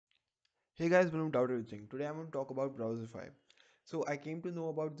Hey guys, welcome to Doubt Everything. Today I'm going to talk about Browserify. So I came to know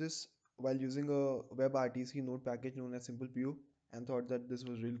about this while using a WebRTC node package known as SimplePU and thought that this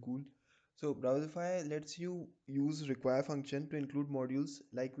was real cool. So Browserify lets you use require function to include modules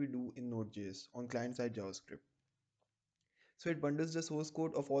like we do in Node.js on client-side JavaScript. So it bundles the source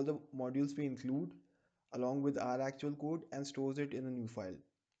code of all the modules we include along with our actual code and stores it in a new file.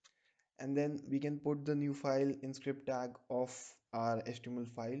 And then we can put the new file in script tag of our HTML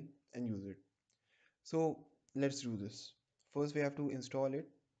file and use it. So let's do this. First, we have to install it,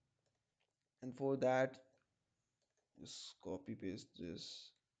 and for that, just copy paste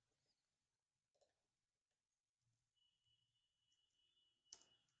this.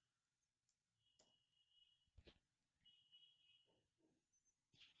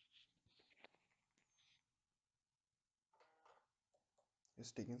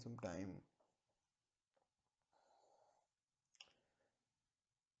 It's taking some time.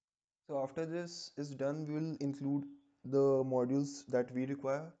 So after this is done, we will include the modules that we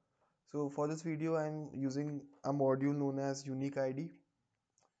require. So for this video, I'm using a module known as unique ID.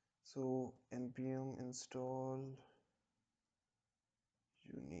 So npm install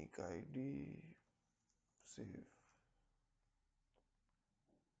unique ID save.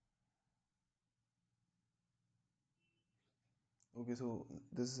 Okay, so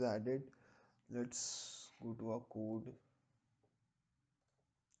this is added. Let's go to our code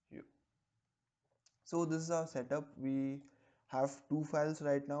here. So this is our setup. We have two files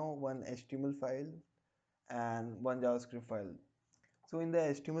right now, one HTML file and one JavaScript file. So in the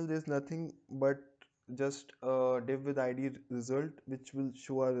HTML there's nothing but just a div with ID result which will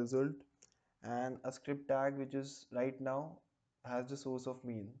show our result, and a script tag which is right now has the source of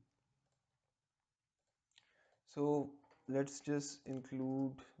main. So let's just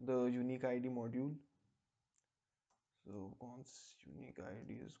include the unique ID module. So once unique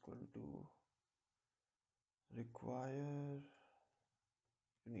ID is equal to require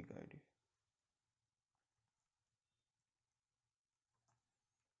unique ID,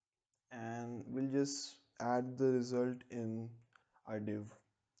 and we'll just add the result in our div.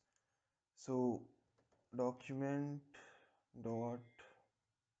 So document dot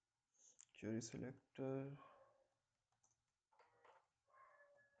query selector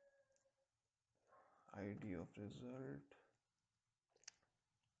id of result,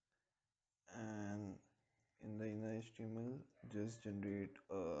 and in the inner HTML just generate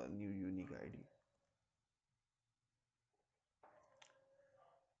a new unique ID.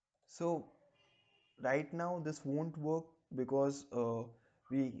 So right now this won't work because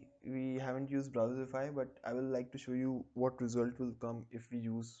we haven't used Browserify, but I will like to show you what result will come if we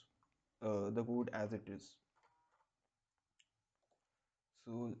use the code as it is.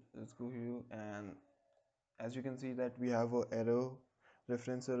 So let's go here, and as you can see that we have a error,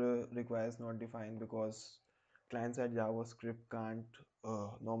 reference error requires not defined, because client-side JavaScript can't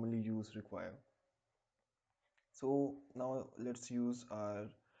normally use require. So now let's use our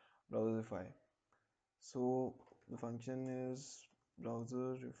Browserify. So the function is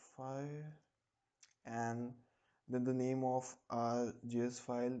Browserify, and then the name of our JS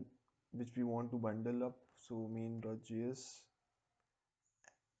file which we want to bundle up, so main.js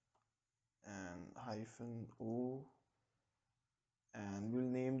and -o, and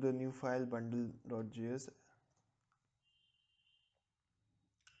we'll name the new file bundle.js.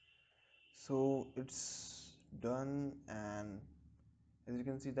 So it's done, and as you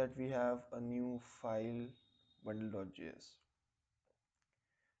can see that we have a new file bundle.js.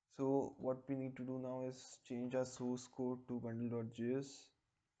 So what we need to do now is change our source code to bundle.js,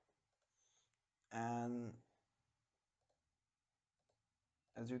 and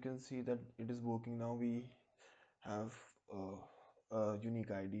as you can see that it is working now. We have a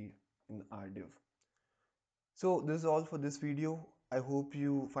unique ID in our div. So this is all for this video. I hope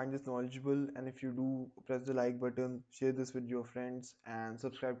you find this knowledgeable, and if you do, press the like button, share this with your friends, and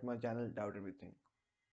subscribe to my channel Doubt Everything.